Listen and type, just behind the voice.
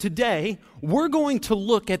Today, we're going to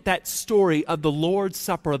look at that story of the Lord's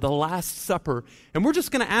Supper, the Last Supper, and we're just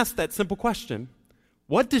going to ask that simple question.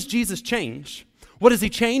 What does Jesus change? What does he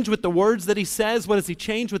change with the words that he says? What does he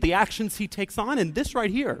change with the actions he takes on? And this right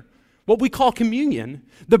here, what we call communion,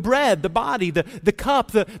 the bread, the body, the cup,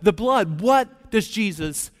 the blood, what does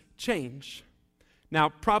Jesus change? Now,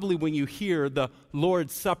 probably when you hear the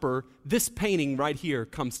Lord's Supper, this painting right here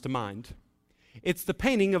comes to mind. It's the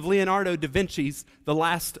painting of Leonardo da Vinci's The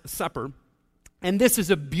Last Supper. And this is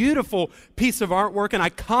a beautiful piece of artwork, an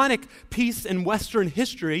iconic piece in Western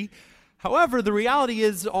history. However, the reality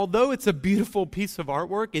is, although it's a beautiful piece of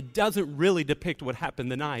artwork, it doesn't really depict what happened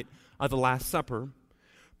the night of the Last Supper.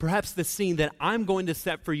 Perhaps the scene that I'm going to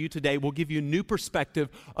set for you today will give you a new perspective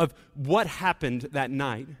of what happened that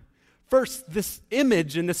night. First, this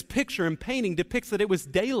image and this picture and painting depicts that it was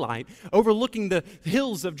daylight overlooking the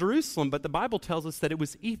hills of Jerusalem, but the Bible tells us that it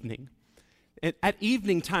was evening. At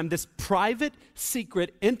evening time, this private,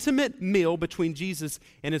 secret, intimate meal between Jesus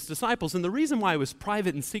and his disciples. And the reason why it was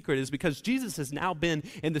private and secret is because Jesus has now been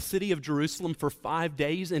in the city of Jerusalem for 5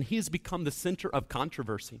 days, and he has become the center of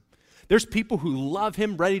controversy. There's people who love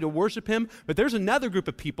him, ready to worship him, but there's another group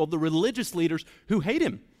of people, the religious leaders, who hate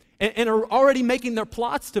him and are already making their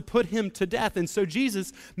plots to put him to death. And so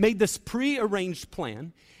Jesus made this prearranged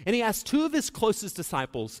plan, and he asked 2 of his closest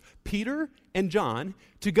disciples, Peter and John,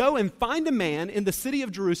 to go and find a man in the city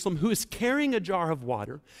of Jerusalem who is carrying a jar of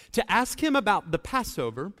water, to ask him about the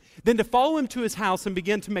Passover, then to follow him to his house and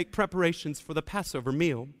begin to make preparations for the Passover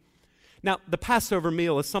meal. Now, the Passover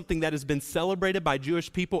meal is something that has been celebrated by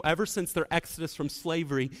Jewish people ever since their exodus from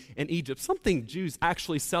slavery in Egypt, something Jews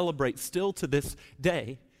actually celebrate still to this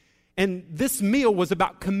day. And this meal was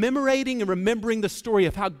about commemorating and remembering the story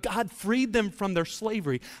of how God freed them from their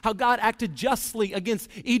slavery, how God acted justly against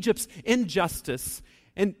Egypt's injustice.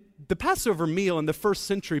 And the Passover meal in the first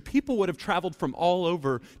century, people would have traveled from all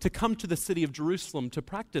over to come to the city of Jerusalem to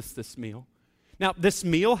practice this meal. Now, this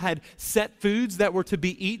meal had set foods that were to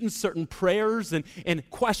be eaten, certain prayers and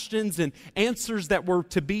questions and answers that were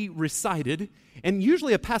to be recited. And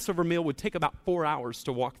usually a Passover meal would take about 4 hours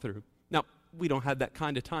to walk through. Now, we don't have that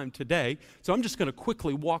kind of time today, so I'm just going to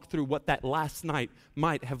quickly walk through what that last night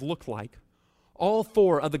might have looked like. All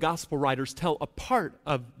 4 of the gospel writers tell a part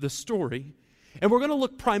of the story, and we're going to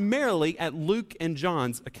look primarily at Luke and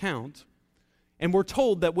John's account. And we're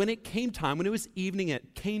told that when it came time, when it was evening,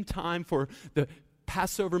 it came time for the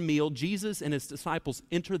Passover meal, Jesus and his disciples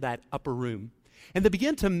enter that upper room. And they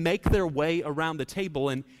begin to make their way around the table,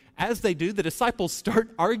 and as they do, the disciples start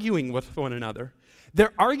arguing with one another.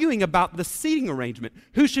 They're arguing about the seating arrangement,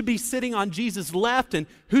 who should be sitting on Jesus' left and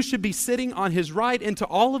who should be sitting on his right. And to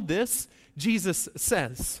all of this, Jesus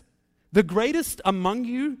says, "The greatest among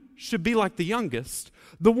you should be like the youngest,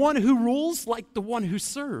 the one who rules like the one who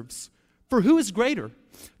serves. For who is greater,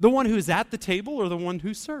 the one who is at the table or the one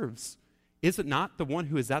who serves? Is it not the one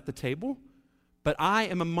who is at the table? But I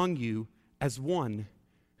am among you as one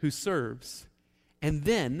who serves." And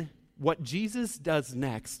then what Jesus does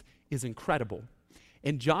next is incredible.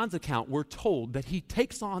 In John's account, we're told that he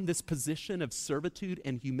takes on this position of servitude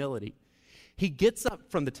and humility. He gets up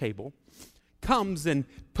from the table, comes and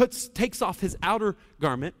takes off his outer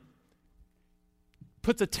garment,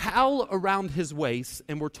 puts a towel around his waist,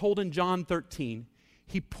 and we're told in John 13,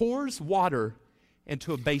 he pours water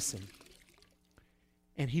into a basin.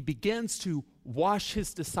 And he begins to wash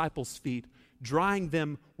his disciples' feet, drying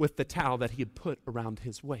them with the towel that he had put around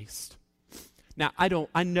his waist. Now,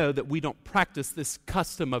 I know that we don't practice this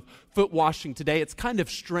custom of foot washing today. It's kind of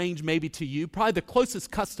strange maybe to you. Probably the closest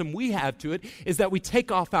custom we have to it is that we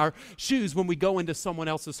take off our shoes when we go into someone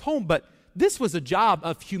else's home. But this was a job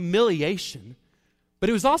of humiliation. But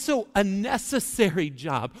it was also a necessary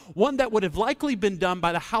job, one that would have likely been done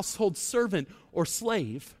by the household servant or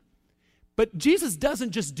slave. But Jesus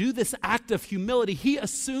doesn't just do this act of humility. He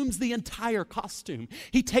assumes the entire costume.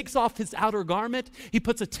 He takes off his outer garment. He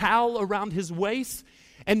puts a towel around his waist.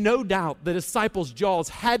 And no doubt the disciples' jaws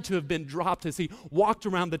had to have been dropped as he walked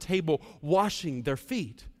around the table washing their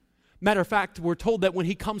feet. Matter of fact, we're told that when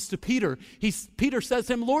he comes to Peter, Peter says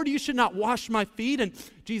to him, "Lord, you should not wash my feet." And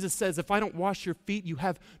Jesus says, "If I don't wash your feet, you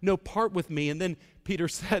have no part with me." And then Peter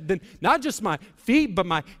said, "Then not just my feet, but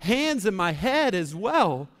my hands and my head as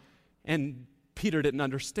well." And Peter didn't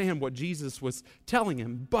understand what Jesus was telling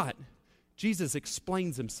him, but Jesus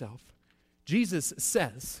explains himself. Jesus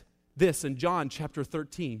says this in John chapter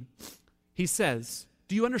 13. He says,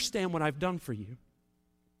 "Do you understand what I've done for you?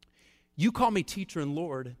 You call me teacher and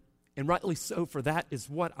Lord, and rightly so, for that is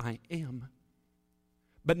what I am.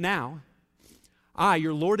 But now I,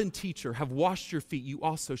 your Lord and teacher, have washed your feet. You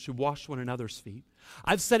also should wash one another's feet.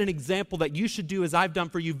 I've set an example that you should do as I've done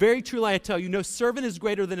for you. Very truly I tell you, no servant is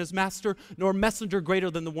greater than his master, nor messenger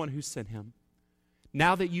greater than the one who sent him.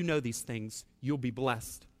 Now that you know these things, you'll be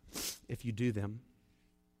blessed if you do them.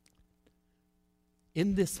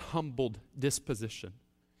 In this humbled disposition,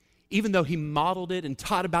 even though he modeled it and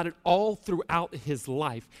taught about it all throughout his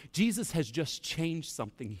life, Jesus has just changed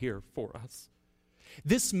something here for us.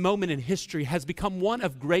 This moment in history has become one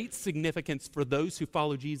of great significance for those who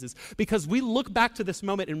follow Jesus, because we look back to this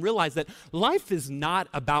moment and realize that life is not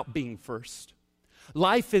about being first.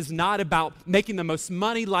 Life is not about making the most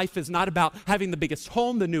money. Life is not about having the biggest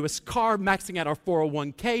home, the newest car, maxing out our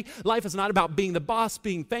 401k. Life is not about being the boss,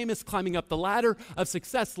 being famous, climbing up the ladder of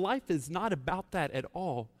success. Life is not about that at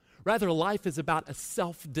all. Rather, life is about a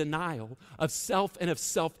self-denial of self and of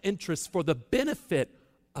self-interest for the benefit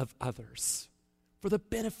of others. For the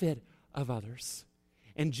benefit of others.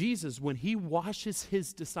 And Jesus, when he washes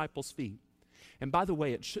his disciples' feet, and by the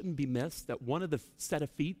way, it shouldn't be missed that one of the set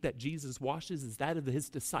of feet that Jesus washes is that of his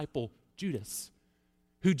disciple Judas,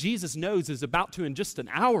 who Jesus knows is about to, in just an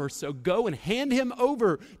hour or so, go and hand him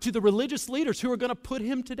over to the religious leaders who are going to put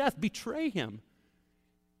him to death, betray him.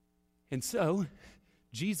 And so,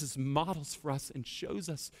 Jesus models for us and shows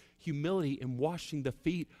us humility in washing the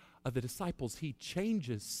feet of the disciples. He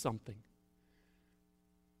changes something.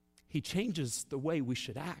 He changes the way we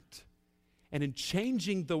should act. And in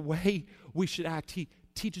changing the way we should act, he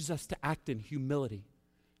teaches us to act in humility,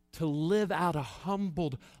 to live out a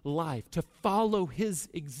humbled life, to follow his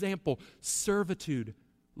example, servitude,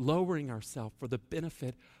 lowering ourselves for the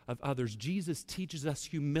benefit of others. Jesus teaches us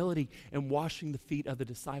humility in washing the feet of the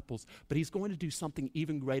disciples, but he's going to do something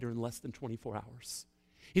even greater in less than 24 hours.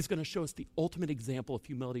 He's going to show us the ultimate example of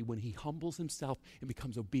humility when he humbles himself and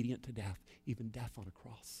becomes obedient to death, even death on a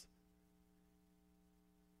cross.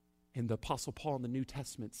 And the Apostle Paul in the New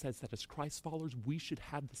Testament says that as Christ followers, we should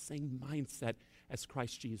have the same mindset as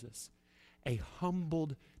Christ Jesus. A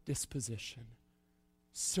humbled disposition,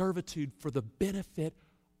 servitude for the benefit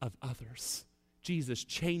of others. Jesus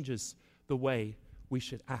changes the way we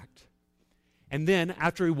should act. And then,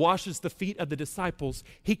 after he washes the feet of the disciples,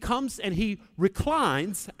 he comes and he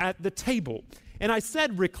reclines at the table. And I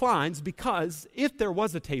said reclines because if there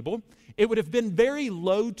was a table, it would have been very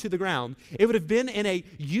low to the ground. It would have been in a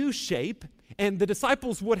U shape, and the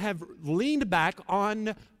disciples would have leaned back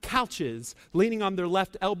on couches, leaning on their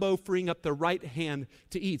left elbow, freeing up their right hand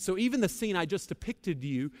to eat. So even the scene I just depicted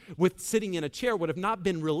you with sitting in a chair would have not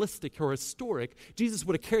been realistic or historic. Jesus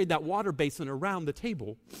would have carried that water basin around the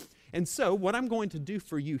table. And so what I'm going to do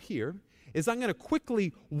for you here is I'm going to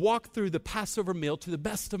quickly walk through the Passover meal to the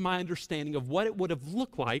best of my understanding of what it would have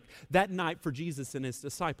looked like that night for Jesus and his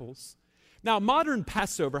disciples. Now, modern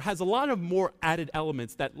Passover has a lot of more added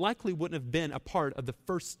elements that likely wouldn't have been a part of the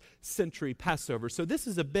first century Passover. So this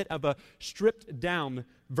is a bit of a stripped down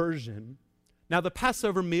version. Now, the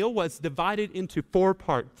Passover meal was divided into 4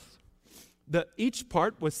 parts. Each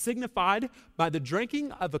part was signified by the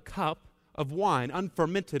drinking of a cup of wine,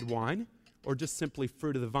 unfermented wine, or just simply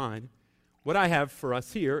fruit of the vine. What I have for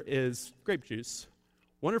us here is grape juice.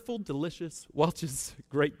 Wonderful, delicious Welch's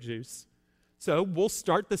grape juice. So we'll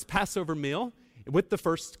start this Passover meal with the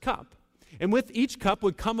first cup. And with each cup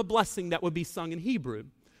would come a blessing that would be sung in Hebrew.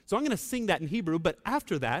 So I'm going to sing that in Hebrew, but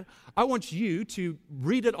after that, I want you to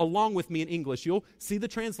read it along with me in English. You'll see the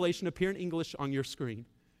translation appear in English on your screen.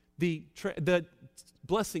 The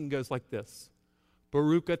blessing goes like this.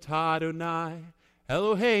 Baruch atah Adonai,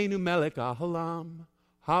 Eloheinu melech haolam,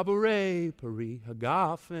 haborei peri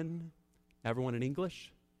hagafen. Everyone in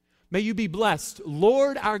English? May you be blessed,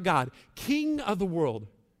 Lord our God, King of the world,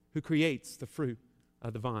 who creates the fruit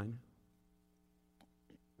of the vine.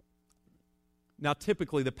 Now,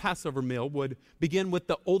 typically, the Passover meal would begin with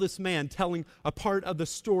the oldest man telling a part of the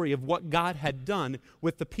story of what God had done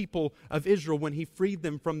with the people of Israel when he freed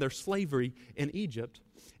them from their slavery in Egypt.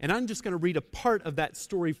 And I'm just going to read a part of that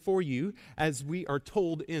story for you as we are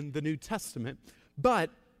told in the New Testament. But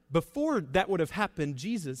before that would have happened,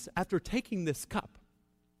 Jesus, after taking this cup,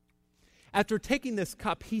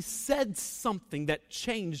 he said something that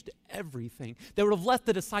changed everything, that would have left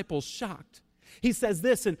the disciples shocked. He says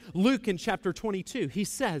this in Luke in chapter 22. He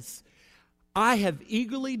says, I have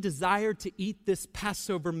eagerly desired to eat this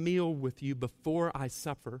Passover meal with you before I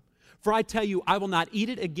suffer. For I tell you, I will not eat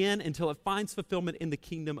it again until it finds fulfillment in the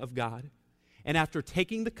kingdom of God. And after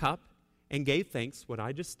taking the cup and gave thanks, what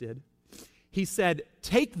I just did, he said,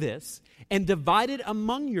 take this and divide it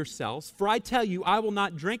among yourselves, for I tell you, I will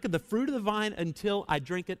not drink of the fruit of the vine until I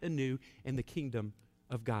drink it anew in the kingdom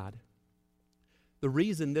of God. The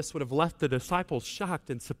reason this would have left the disciples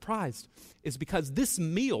shocked and surprised is because this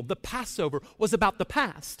meal, the Passover, was about the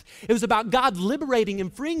past. It was about God liberating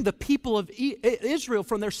and freeing the people of Israel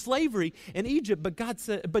from their slavery in Egypt.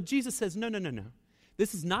 But Jesus says, no.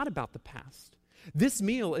 This is not about the past. This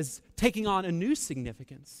meal is taking on a new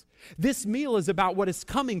significance. This meal is about what is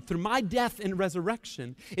coming through my death and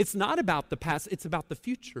resurrection. It's not about the past, it's about the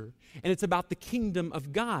future. And it's about the kingdom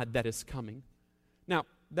of God that is coming. Now,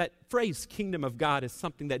 that phrase, kingdom of God, is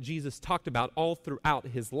something that Jesus talked about all throughout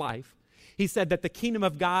his life. He said that the kingdom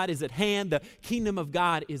of God is at hand, the kingdom of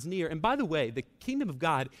God is near. And by the way, the kingdom of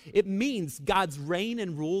God, it means God's reign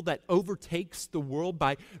and rule that overtakes the world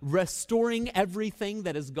by restoring everything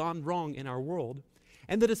that has gone wrong in our world.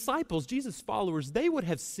 And the disciples, Jesus' followers, they would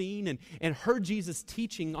have seen and heard Jesus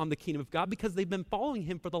teaching on the kingdom of God because they've been following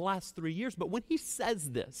him for the last 3 years. But when he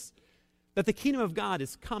says this, that the kingdom of God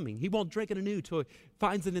is coming, he won't drink it anew till he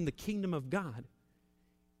finds it in the kingdom of God.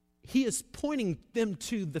 He is pointing them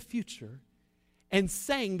to the future and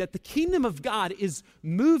saying that the kingdom of God is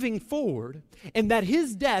moving forward and that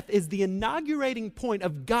his death is the inaugurating point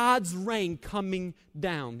of God's reign coming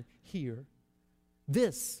down here.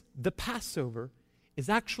 This, the Passover, is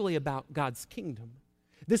actually about God's kingdom.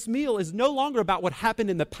 This meal is no longer about what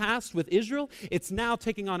happened in the past with Israel. It's now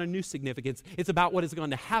taking on a new significance. It's about what is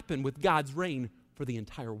going to happen with God's reign for the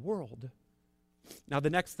entire world. Now, the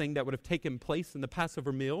next thing that would have taken place in the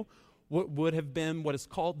Passover meal would have been what is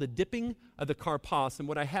called the dipping of the karpas. And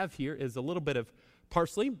what I have here is a little bit of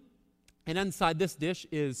parsley. And inside this dish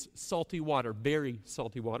is salty water, very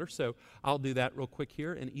salty water. So I'll do that real quick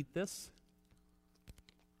here and eat this.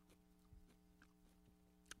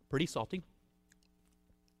 Pretty salty.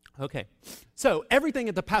 Okay, so everything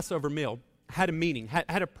at the Passover meal had a meaning,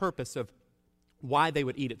 had a purpose of why they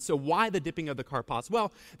would eat it. So why the dipping of the karpas?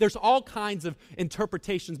 Well, there's all kinds of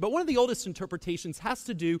interpretations, but one of the oldest interpretations has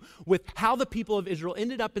to do with how the people of Israel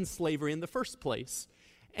ended up in slavery in the first place.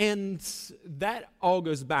 And that all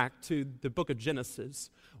goes back to the book of Genesis,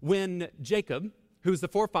 when Jacob, who was the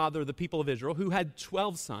forefather of the people of Israel, who had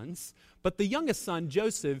 12 sons, but the youngest son,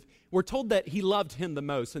 Joseph, we're told that he loved him the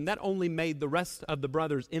most, and that only made the rest of the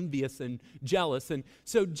brothers envious and jealous. And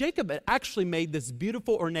so Jacob had actually made this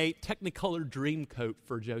beautiful, ornate, technicolor dream coat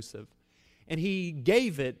for Joseph, and he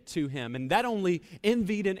gave it to him, and that only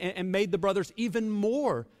envied and made the brothers even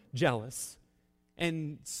more jealous.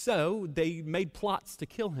 And so they made plots to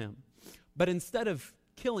kill him. But instead of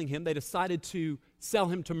killing him, they decided to sell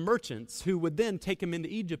him to merchants who would then take him into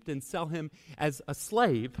Egypt and sell him as a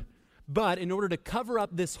slave. But in order to cover up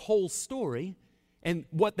this whole story and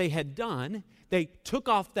what they had done, they took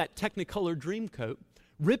off that technicolor dream coat,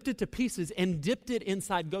 ripped it to pieces, and dipped it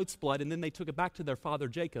inside goat's blood, and then they took it back to their father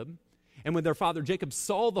Jacob. And when their father Jacob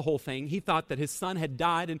saw the whole thing, he thought that his son had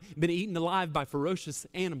died and been eaten alive by ferocious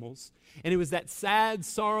animals. And it was that sad,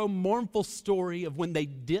 sorrow, mournful story of when they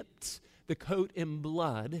dipped the coat in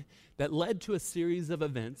blood that led to a series of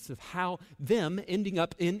events of how them ending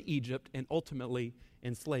up in Egypt and ultimately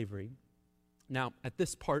in slavery. Now, at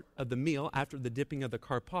this part of the meal, after the dipping of the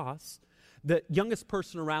karpas, the youngest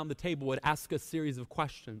person around the table would ask a series of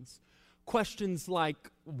questions. Questions like,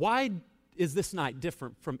 why is this night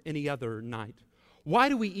different from any other night? Why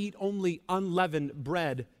do we eat only unleavened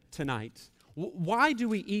bread tonight? Why do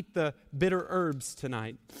we eat the bitter herbs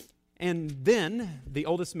tonight? And then the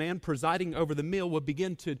oldest man presiding over the meal would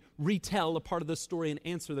begin to retell a part of the story and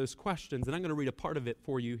answer those questions. And I'm going to read a part of it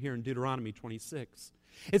for you here in Deuteronomy 26.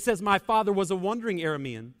 It says, "My father was a wandering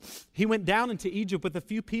Aramean. He went down into Egypt with a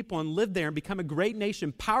few people and lived there and became a great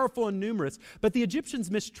nation, powerful and numerous. But the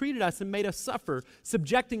Egyptians mistreated us and made us suffer,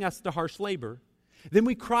 subjecting us to harsh labor. Then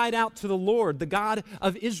we cried out to the Lord, the God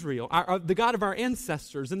of Israel, the God of our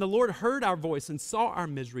ancestors, and the Lord heard our voice and saw our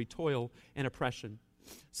misery, toil, and oppression.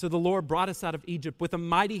 So the Lord brought us out of Egypt with a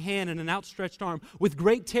mighty hand and an outstretched arm, with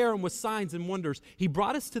great terror and with signs and wonders. He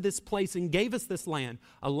brought us to this place and gave us this land,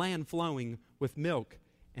 a land flowing with milk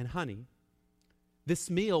and honey." This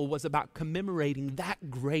meal was about commemorating that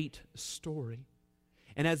great story.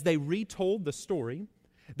 And as they retold the story,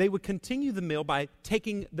 they would continue the meal by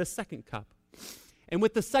taking the second cup. And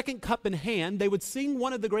with the second cup in hand, they would sing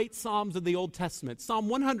one of the great psalms of the Old Testament, Psalm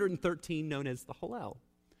 113, known as the Hallel.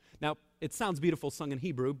 Now, it sounds beautiful sung in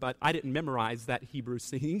Hebrew, but I didn't memorize that Hebrew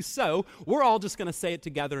singing, so we're all just going to say it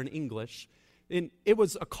together in English. And it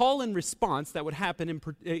was a call and response that would happen and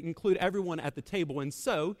include everyone at the table. And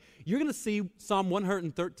so you're going to see Psalm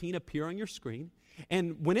 113 appear on your screen.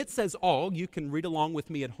 And when it says all, you can read along with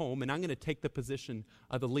me at home, and I'm going to take the position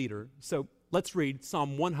of the leader. So let's read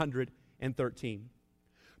Psalm 113.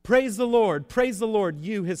 Praise the Lord,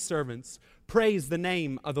 you his servants. Praise the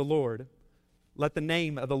name of the Lord. Let the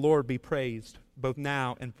name of the Lord be praised, both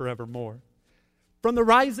now and forevermore. From the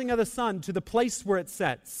rising of the sun to the place where it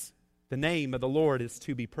sets, the name of the Lord is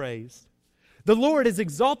to be praised. The Lord is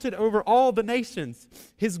exalted over all the nations.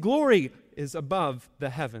 His glory is above the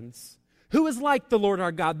heavens. Who is like the Lord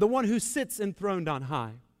our God, the one who sits enthroned on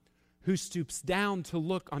high, who stoops down to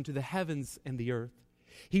look onto the heavens and the earth?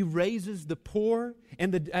 He raises the poor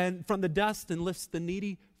and from the dust and lifts the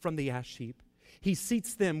needy from the ash heap. He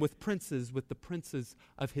seats them with the princes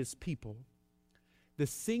of his people. The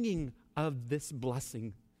singing of this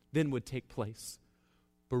blessing then would take place.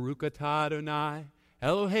 Baruch atah Adonai,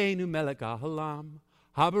 Eloheinu melech haolam,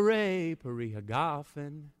 habarei peri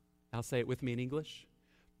hagafen. Now say it with me in English.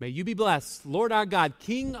 May you be blessed, Lord our God,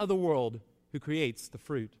 King of the world, who creates the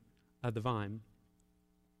fruit of the vine.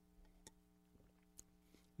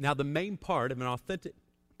 Now, the main part of an authentic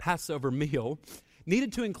Passover meal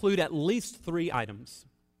needed to include at least 3 items: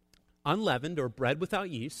 unleavened or bread without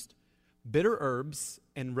yeast, bitter herbs,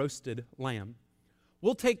 and roasted lamb.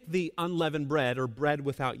 We'll take the unleavened bread or bread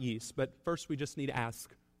without yeast, but first we just need to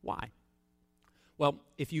ask, why? Well,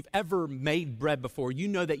 if you've ever made bread before, you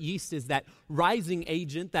know that yeast is that rising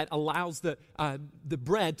agent that allows the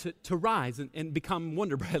bread to rise and become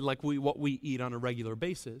Wonder Bread like what we eat on a regular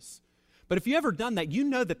basis. But if you've ever done that, you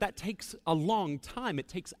know that takes a long time. It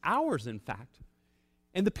takes hours, in fact.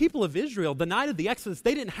 And the people of Israel, the night of the Exodus,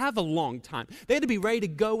 they didn't have a long time. They had to be ready to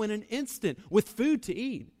go in an instant with food to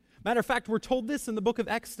eat. Matter of fact, we're told this in the book of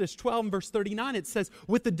Exodus 12 and verse 39. It says,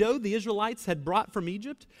 with the dough the Israelites had brought from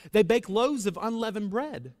Egypt, they baked loaves of unleavened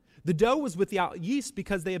bread. The dough was without yeast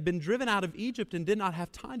because they had been driven out of Egypt and did not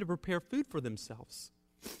have time to prepare food for themselves.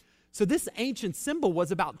 So this ancient symbol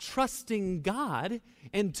was about trusting God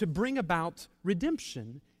and to bring about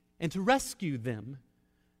redemption and to rescue them.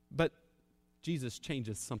 But Jesus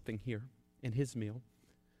changes something here in his meal.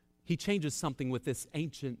 He changes something with this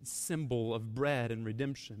ancient symbol of bread and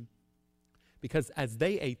redemption. Because as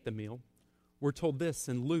they ate the meal, we're told this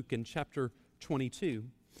in Luke in chapter 22.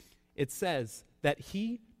 It says that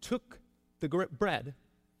he took the bread.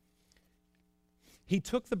 He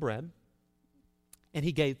took the bread and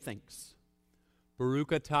he gave thanks.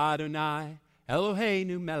 Baruch atah Adonai,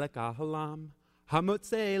 Eloheinu melech haolam,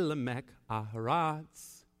 hamotzei lamech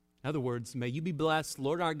aharatz. In other words, may you be blessed,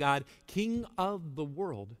 Lord our God, King of the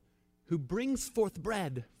world, who brings forth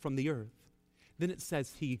bread from the earth. Then it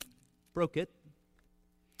says he broke it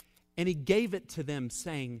and he gave it to them,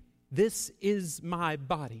 saying, this is my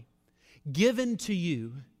body, given to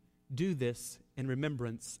you. Do this in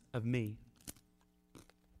remembrance of me.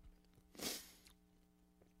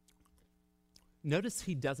 Notice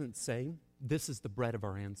he doesn't say, this is the bread of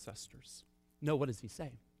our ancestors. No, what does he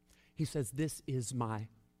say? He says, this is my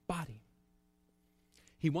body.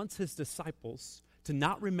 He wants his disciples to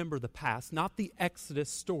not remember the past, not the Exodus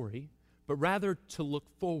story, but rather to look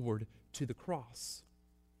forward to the cross.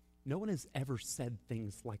 No one has ever said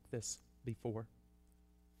things like this before.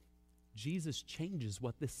 Jesus changes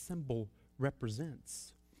what this symbol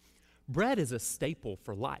represents. Bread is a staple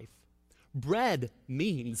for life. Bread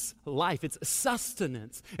means life. It's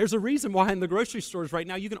sustenance. There's a reason why in the grocery stores right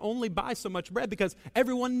now you can only buy so much bread, because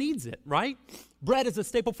everyone needs it, right? Bread is a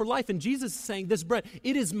staple for life, and Jesus is saying this bread,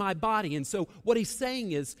 it is my body. And so what he's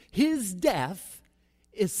saying is his death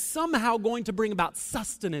is somehow going to bring about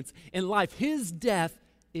sustenance in life. His death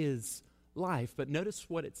is life. But notice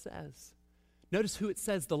what it says. Notice who it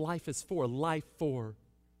says the life is for. Life for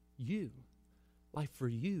you. Life for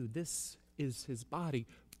you. This is his body,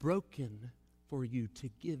 broken for you to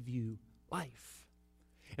give you life.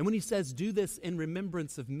 And when he says, do this in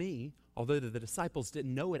remembrance of me, although the disciples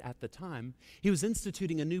didn't know it at the time, he was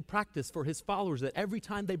instituting a new practice for his followers, that every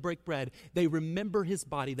time they break bread, they remember his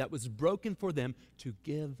body that was broken for them to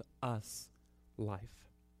give us life.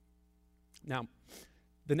 Now,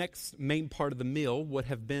 the next main part of the meal would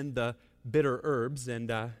have been the bitter herbs, and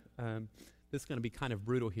this is going to be kind of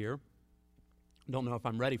brutal here. Don't know if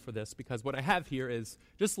I'm ready for this, because what I have here is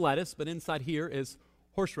just lettuce, but inside here is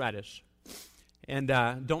horseradish. And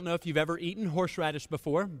don't know if you've ever eaten horseradish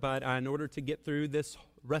before, but in order to get through this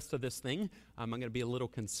rest of this thing, I'm going to be a little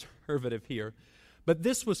conservative here. But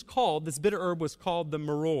this bitter herb was called the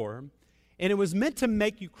maror, and it was meant to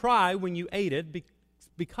make you cry when you ate it,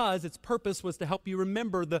 because its purpose was to help you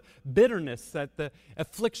remember the bitterness at the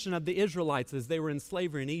affliction of the Israelites as they were in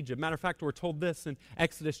slavery in Egypt. Matter of fact, we're told this in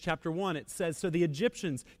Exodus chapter 1. It says, so the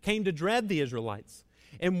Egyptians came to dread the Israelites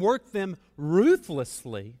and worked them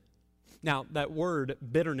ruthlessly. Now, that word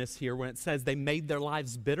bitterness here, when it says they made their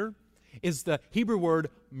lives bitter, is the Hebrew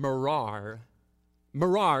word marar.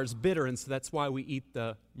 Marar is bitter, and so that's why we eat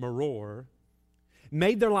the maror.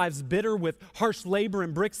 made their lives bitter with harsh labor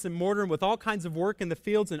and bricks and mortar and with all kinds of work in the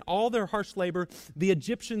fields. And all their harsh labor, the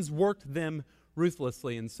Egyptians worked them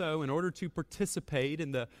ruthlessly. And so, in order to participate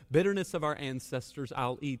in the bitterness of our ancestors,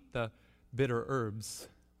 I'll eat the bitter herbs.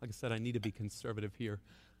 Like I said, I need to be conservative here.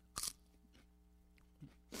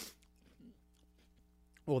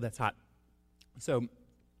 Oh, that's hot. So,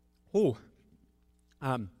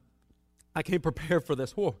 I came prepared for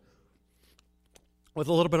this. With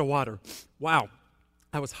a little bit of water. Wow,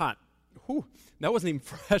 that was hot. That wasn't even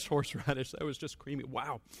fresh horseradish. That was just creamy.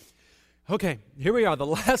 Wow. Okay, here we are, the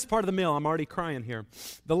last part of the meal. I'm already crying here.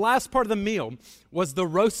 The last part of the meal was the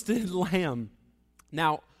roasted lamb.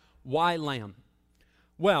 Now, why lamb?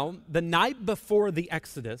 Well, the night before the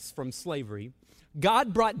Exodus from slavery,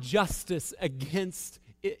 God brought justice against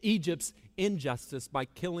Egypt's injustice by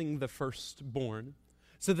killing the firstborn.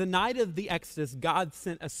 So the night of the Exodus, God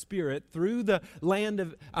sent a spirit through the land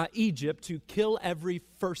of Egypt to kill every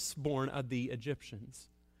firstborn of the Egyptians.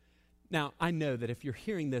 Now, I know that if you're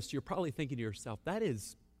hearing this, you're probably thinking to yourself, that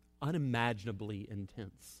is unimaginably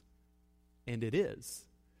intense. And it is.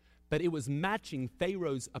 But it was matching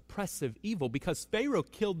Pharaoh's oppressive evil because Pharaoh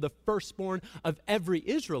killed the firstborn of every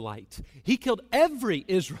Israelite. He killed every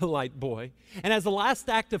Israelite boy. And as a last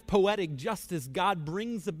act of poetic justice, God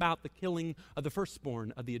brings about the killing of the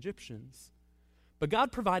firstborn of the Egyptians. But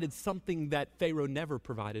God provided something that Pharaoh never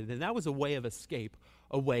provided, and that was a way of escape,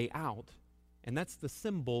 a way out. And that's the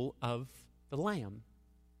symbol of the lamb.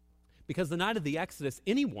 Because the night of the Exodus,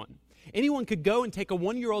 anyone could go and take a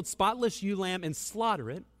 1-year-old spotless ewe lamb and slaughter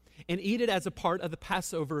it, and eat it as a part of the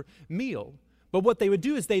Passover meal. But what they would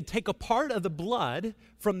do is they'd take a part of the blood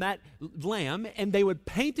from that lamb and they would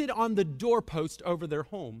paint it on the doorpost over their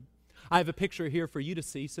home. I have a picture here for you to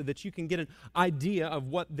see so that you can get an idea of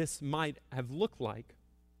what this might have looked like.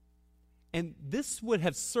 And this would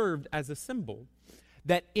have served as a symbol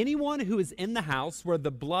that anyone who is in the house where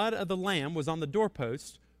the blood of the lamb was on the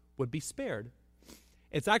doorpost would be spared.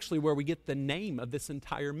 It's actually where we get the name of this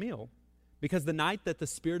entire meal. Because the night that the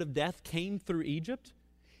spirit of death came through Egypt,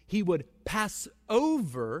 he would pass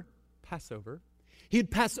over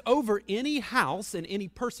any house and any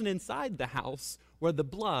person inside the house where the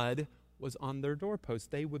blood was on their doorpost.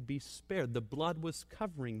 They would be spared. The blood was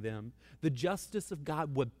covering them. The justice of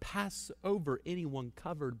God would pass over anyone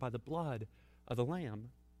covered by the blood of the Lamb.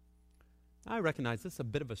 I recognize this is a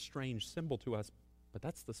bit of a strange symbol to us, but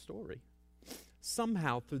that's the story.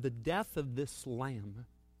 Somehow, through the death of this lamb,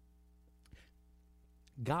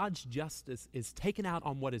 God's justice is taken out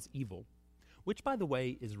on what is evil, which, by the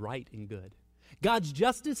way, is right and good. God's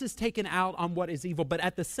justice is taken out on what is evil, but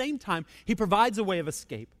at the same time, he provides a way of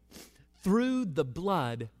escape through the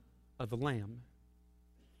blood of the Lamb.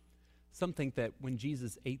 Some think that when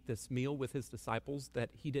Jesus ate this meal with his disciples, that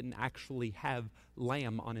he didn't actually have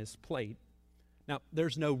lamb on his plate. Now,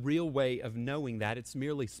 there's no real way of knowing that. It's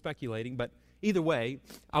merely speculating, but either way,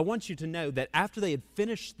 I want you to know that after they had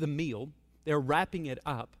finished the meal, they're wrapping it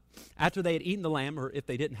up. After they had eaten the lamb, or if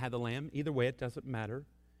they didn't have the lamb, either way, it doesn't matter.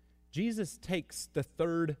 Jesus takes the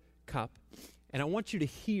third cup, and I want you to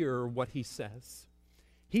hear what he says.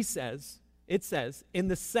 It says, in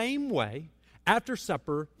the same way, after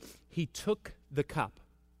supper, he took the cup,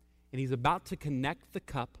 and he's about to connect the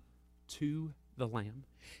cup to the lamb.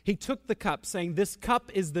 He took the cup, saying, this cup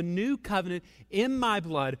is the new covenant in my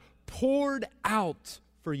blood, poured out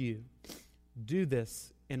for you. Do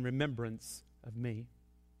this in remembrance of me.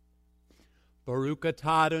 Baruch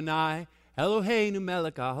atah Adonai, Eloheinu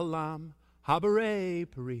melech haolam, habarei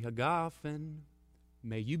peri hagafen.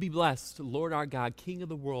 May you be blessed, Lord our God, King of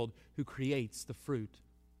the world, who creates the fruit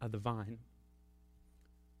of the vine.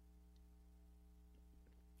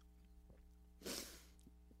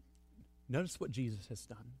 Notice what Jesus has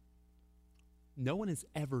done. No one has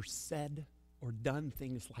ever said or done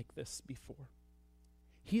things like this before.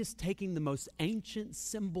 He is taking the most ancient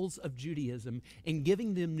symbols of Judaism and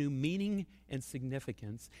giving them new meaning and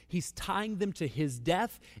significance. He's tying them to his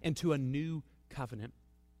death and to a new covenant.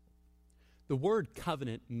 The word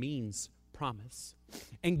covenant means promise.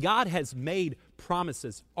 And God has made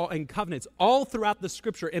promises and covenants all throughout the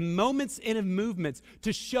Scripture in moments and in movements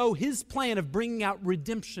to show his plan of bringing out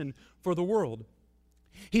redemption for the world.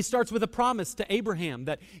 He starts with a promise to Abraham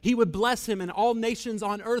that he would bless him and all nations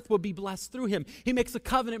on earth would be blessed through him. He makes a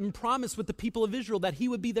covenant and promise with the people of Israel that he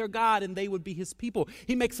would be their God and they would be his people.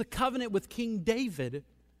 He makes a covenant with King David.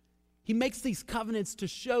 He makes these covenants to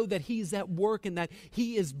show that he's at work and that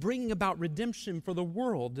he is bringing about redemption for the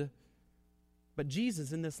world. But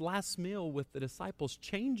Jesus, in this last meal with the disciples,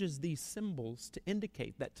 changes these symbols to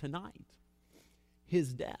indicate that tonight,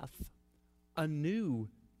 his death, a new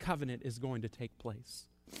covenant is going to take place.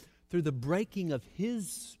 Through the breaking of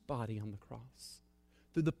his body on the cross,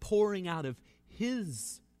 through the pouring out of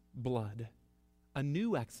his blood, a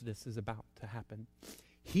new exodus is about to happen.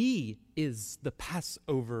 He is the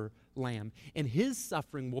Passover lamb, and his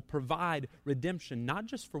suffering will provide redemption not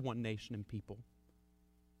just for one nation and people,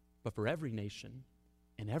 but for every nation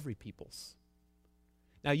and every peoples.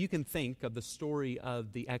 Now you can think of the story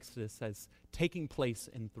of the Exodus as taking place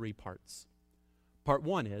in three parts. Part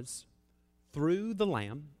one is, through the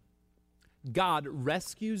lamb, God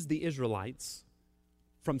rescues the Israelites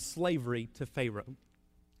from slavery to Pharaoh.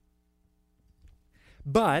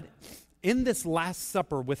 But in this Last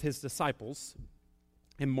Supper with his disciples,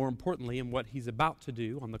 and more importantly, in what he's about to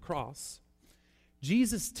do on the cross,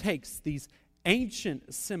 Jesus takes these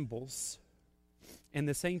ancient symbols and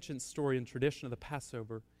this ancient story and tradition of the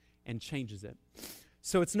Passover and changes it.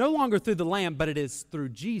 So it's no longer through the Lamb, but it is through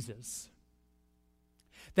Jesus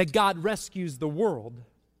that God rescues the world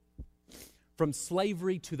from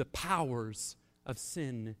slavery to the powers of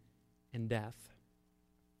sin and death.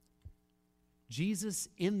 Jesus,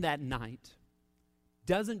 in that night,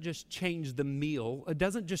 doesn't just change the meal. It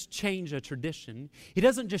doesn't just change a tradition. He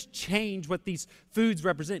doesn't just change what these foods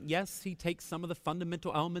represent. Yes, he takes some of the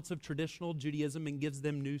fundamental elements of traditional Judaism and gives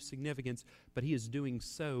them new significance, but he is doing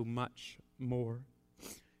so much more.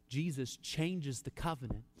 Jesus changes the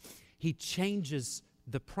covenant. He changes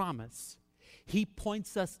the promise. He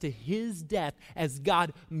points us to his death as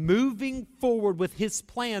God moving forward with his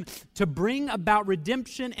plan to bring about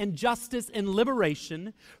redemption and justice and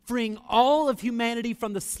liberation, freeing all of humanity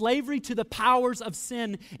from the slavery to the powers of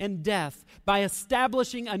sin and death by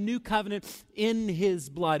establishing a new covenant in his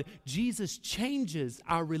blood. Jesus changes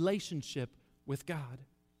our relationship with God.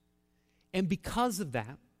 And because of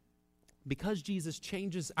that, because Jesus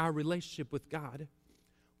changes our relationship with God,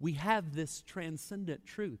 we have this transcendent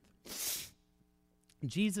truth.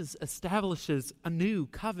 Jesus establishes a new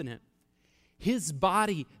covenant. His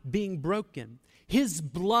body being broken, his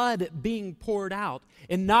blood being poured out,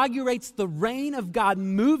 inaugurates the reign of God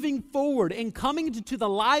moving forward and coming into the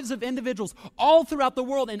lives of individuals all throughout the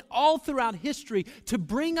world and all throughout history to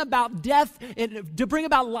bring about death and to bring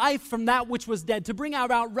about life from that which was dead, to bring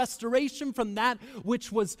about restoration from that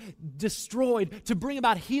which was destroyed, to bring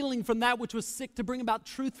about healing from that which was sick, to bring about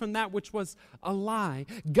truth from that which was a lie.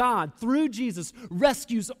 God, through Jesus,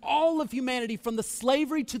 rescues all of humanity from the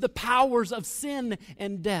slavery to the powers of sin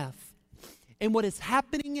and death. And what is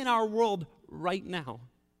happening in our world right now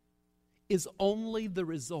is only the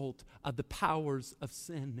result of the powers of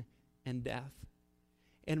sin and death.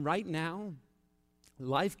 And right now,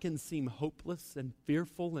 life can seem hopeless and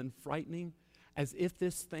fearful and frightening, as if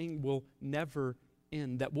this thing will never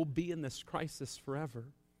end, that we'll be in this crisis forever.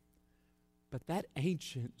 But that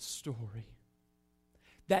ancient story,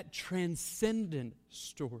 that transcendent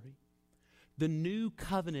story, the new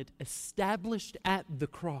covenant established at the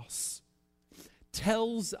cross,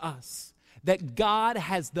 tells us that God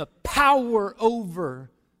has the power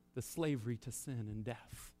over the slavery to sin and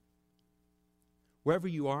death. Wherever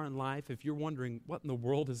you are in life, if you're wondering what in the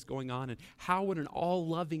world is going on and how would an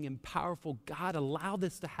all-loving and powerful God allow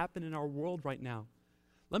this to happen in our world right now,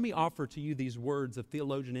 let me offer to you these words of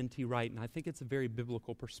theologian N.T. Wright, and I think it's a very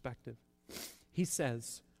biblical perspective. He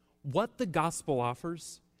says, what the gospel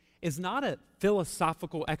offers is not a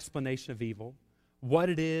philosophical explanation of evil, what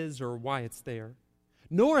it is or why it's there,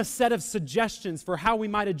 nor a set of suggestions for how we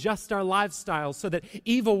might adjust our lifestyles so that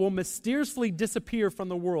evil will mysteriously disappear from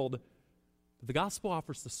the world. But the gospel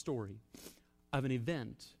offers the story of an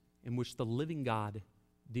event in which the living God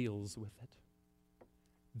deals with it.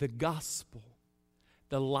 The gospel,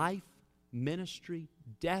 the life, ministry,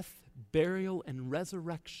 death, burial, and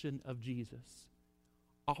resurrection of Jesus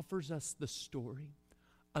offers us the story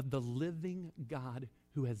of the living God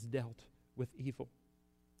who has dealt with evil.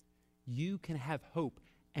 You can have hope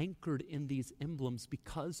anchored in these emblems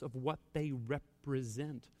because of what they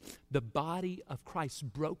represent. The body of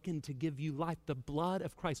Christ broken to give you life, the blood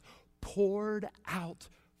of Christ poured out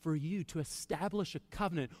for you to establish a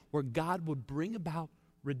covenant where God would bring about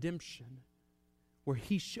redemption, where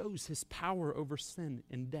he shows his power over sin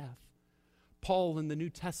and death. Paul in the New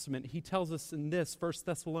Testament, he tells us in this, 1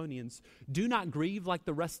 Thessalonians, do not grieve like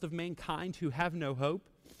the rest of mankind who have no hope,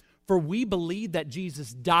 for we believe that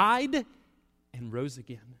Jesus died and rose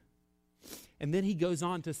again. And then he goes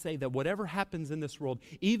on to say that whatever happens in this world,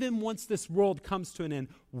 even once this world comes to an end,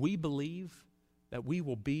 we believe that we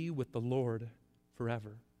will be with the Lord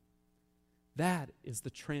forever. That is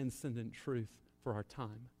the transcendent truth for our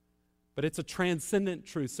time. But it's a transcendent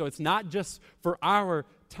truth, so it's not just for our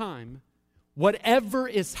time. Whatever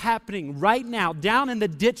is happening right now, down in the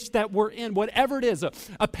ditch that we're in, whatever it is,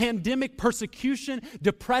 a pandemic, persecution,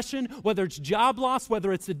 depression, whether it's job loss,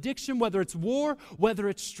 whether it's addiction, whether it's war, whether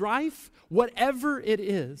it's strife, whatever it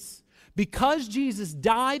is, because Jesus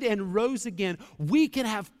died and rose again, we can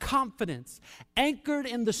have confidence anchored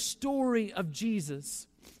in the story of Jesus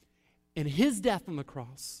and his death on the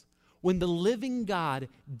cross, when the living God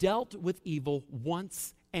dealt with evil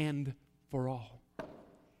once and for all.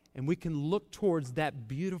 And we can look towards that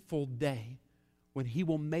beautiful day when he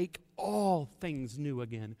will make all things new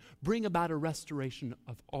again, bring about a restoration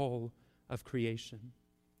of all of creation.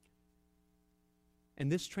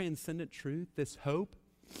 And this transcendent truth, this hope,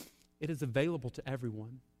 it is available to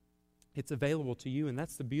everyone. It's available to you, and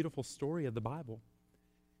that's the beautiful story of the Bible,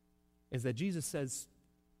 is that Jesus says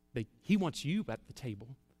that he wants you at the table.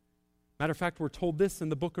 Matter of fact, we're told this in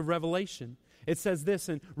the book of Revelation. It says this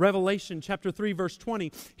in Revelation chapter 3, verse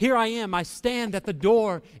 20. Here I am, I stand at the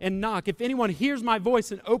door and knock. If anyone hears my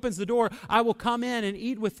voice and opens the door, I will come in and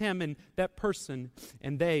eat with him and that person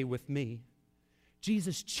and they with me.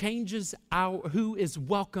 Jesus changes who is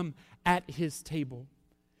welcome at his table.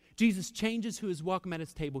 Jesus changes who is welcome at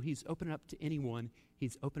his table. He's opening up to anyone.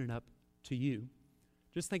 He's opening up to you.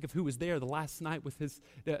 Just think of who was there the last night with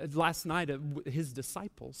his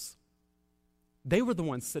disciples. They were the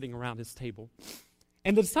ones sitting around his table.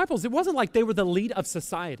 And the disciples, it wasn't like they were the elite of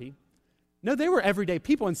society. No, they were everyday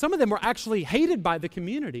people, and some of them were actually hated by the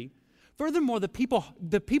community. Furthermore, the people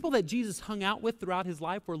that Jesus hung out with throughout his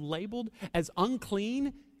life were labeled as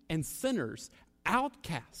unclean and sinners,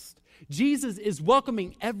 outcast. Jesus is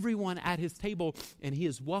welcoming everyone at his table, and he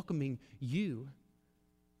is welcoming you.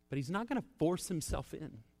 But he's not going to force himself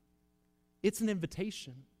in. It's an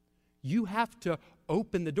invitation. You have to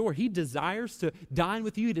open the door. He desires to dine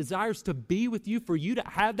with you. He desires to be with you, for you to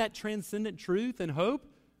have that transcendent truth and hope.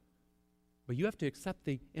 But you have to accept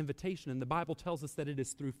the invitation. And the Bible tells us that it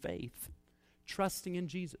is through faith, trusting in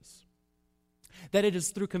Jesus. That it is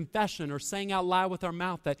through confession or saying out loud with our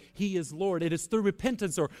mouth that he is Lord. It is through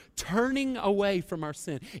repentance or turning away from our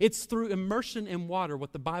sin. It's through immersion in water,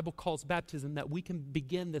 what the Bible calls baptism, that we can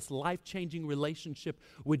begin this life-changing relationship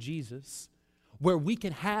with Jesus, where we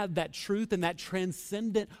can have that truth and that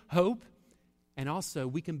transcendent hope, and also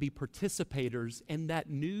we can be participators in that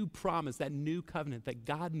new promise, that new covenant that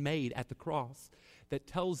God made at the cross, that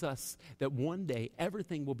tells us that one day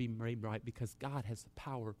everything will be made right because God has the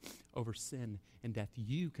power over sin and death.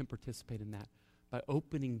 You can participate in that by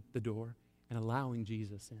opening the door and allowing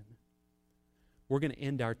Jesus in. We're going to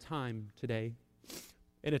end our time today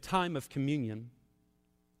in a time of communion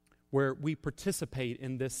where we participate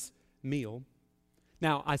in this meal.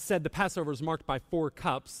 Now, I said the Passover is marked by 4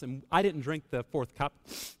 cups, and I didn't drink the 4th cup,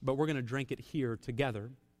 but we're going to drink it here together.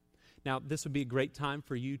 Now, this would be a great time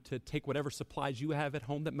for you to take whatever supplies you have at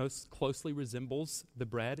home that most closely resembles the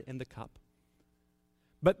bread and the cup.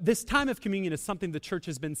 But this time of communion is something the church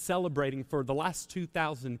has been celebrating for the last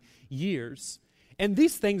 2,000 years, and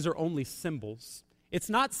these things are only symbols. It's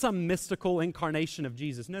not some mystical incarnation of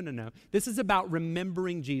Jesus. No. This is about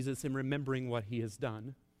remembering Jesus and remembering what he has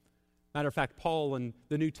done. Matter of fact, Paul in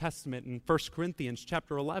the New Testament in 1 Corinthians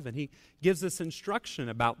chapter 11, he gives us instruction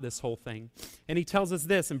about this whole thing. And he tells us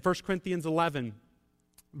this in 1 Corinthians 11,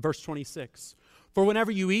 verse 26. For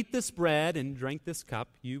whenever you eat this bread and drink this cup,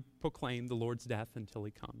 you proclaim the Lord's death until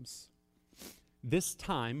he comes. This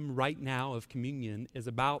time right now of communion is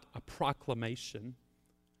about a proclamation.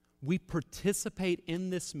 We participate in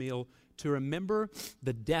this meal to remember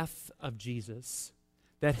the death of Jesus,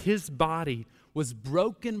 that his body was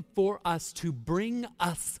broken for us to bring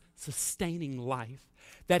us sustaining life,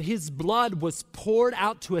 that his blood was poured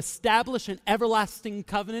out to establish an everlasting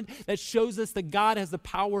covenant that shows us that God has the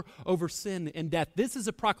power over sin and death. This is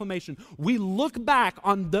a proclamation. We look back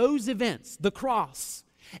on those events, the cross,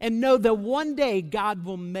 and know that one day God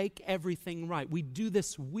will make everything right. We do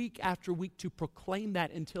this week after week to proclaim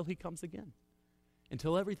that until he comes again,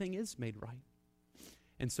 until everything is made right.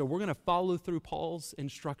 And so we're going to follow through Paul's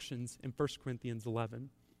instructions in 1 Corinthians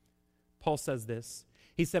 11. Paul says this.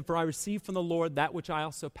 He said, for I received from the Lord that which I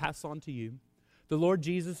also pass on to you. The Lord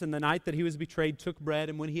Jesus, in the night that he was betrayed, took bread,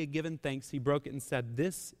 and when he had given thanks, he broke it and said,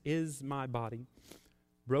 this is my body,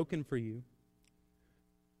 broken for you.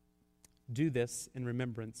 Do this in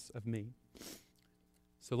remembrance of me.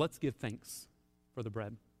 So let's give thanks for the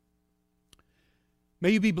bread.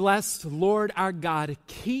 May you be blessed, Lord our God,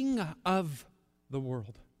 King of the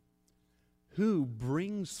world, who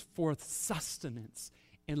brings forth sustenance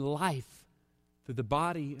and life through the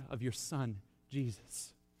body of your Son,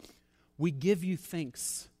 Jesus. We give you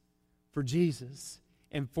thanks for Jesus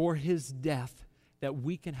and for his death that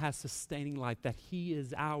we can have sustaining life, that he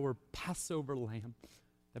is our Passover lamb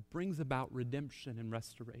that brings about redemption and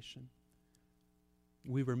restoration.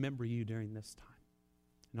 We remember you during this time.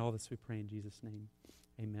 And all this we pray in Jesus' name.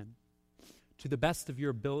 Amen. To the best of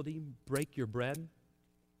your ability, break your bread,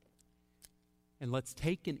 and let's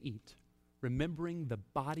take and eat, remembering the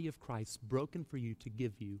body of Christ broken for you to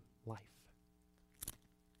give you life.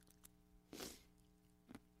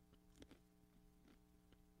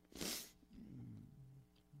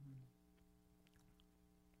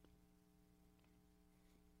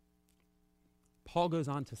 Paul goes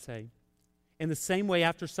on to say, in the same way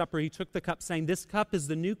after supper he took the cup, saying, "This cup is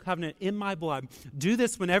the new covenant in my blood. Do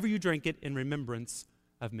this whenever you drink it in remembrance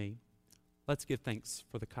of me." Let's give thanks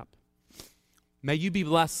for the cup. May you be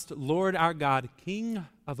blessed, Lord our God, King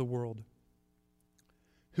of the world,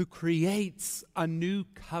 who creates a new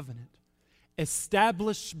covenant,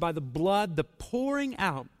 established by the blood, the pouring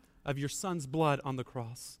out of your Son's blood on the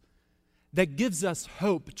cross, that gives us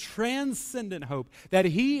hope, transcendent hope, that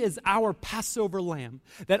he is our Passover lamb,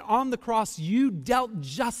 that on the cross you dealt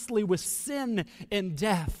justly with sin and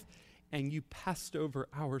death, and you passed over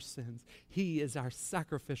our sins. He is our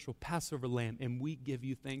sacrificial Passover lamb, and we give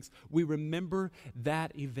you thanks. We remember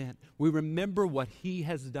that event. We remember what he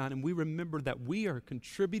has done, and we remember that we are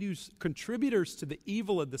contributors to the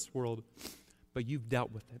evil of this world, but you've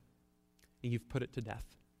dealt with it, and you've put it to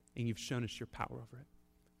death, and you've shown us your power over it.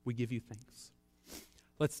 We give you thanks.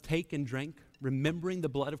 Let's take and drink, remembering the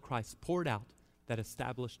blood of Christ poured out that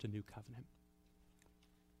established a new covenant.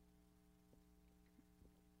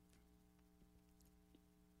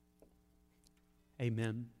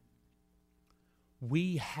 Amen.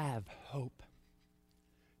 We have hope,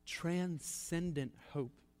 transcendent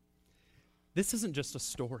hope. This isn't just a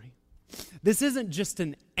story. This isn't just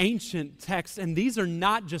an ancient text, and these are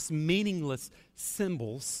not just meaningless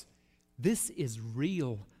symbols. This is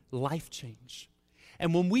real life change.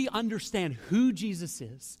 And when we understand who Jesus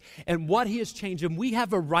is and what he has changed, and we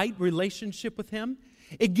have a right relationship with him,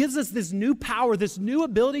 it gives us this new power, this new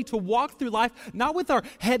ability to walk through life, not with our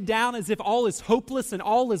head down as if all is hopeless and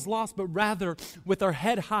all is lost, but rather with our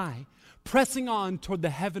head high, pressing on toward the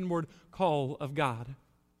heavenward call of God.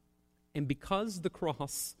 And because the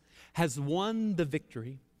cross has won the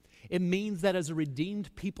victory, it means that as a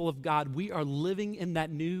redeemed people of God, we are living in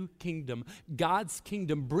that new kingdom, God's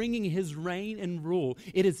kingdom, bringing his reign and rule.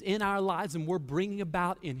 It is in our lives, and we're bringing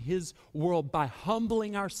about in his world by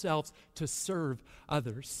humbling ourselves to serve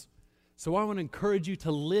others. So I want to encourage you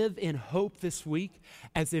to live in hope this week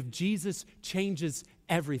as if Jesus changes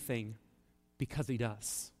everything, because he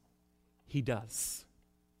does. He does.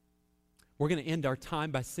 We're going to end our time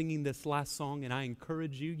by singing this last song, and I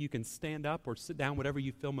encourage you, you can stand up or sit down, whatever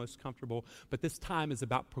you feel most comfortable, but this time is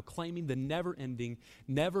about proclaiming the never-ending,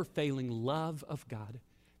 never-failing love of God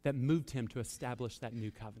that moved him to establish that new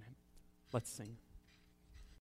covenant. Let's sing.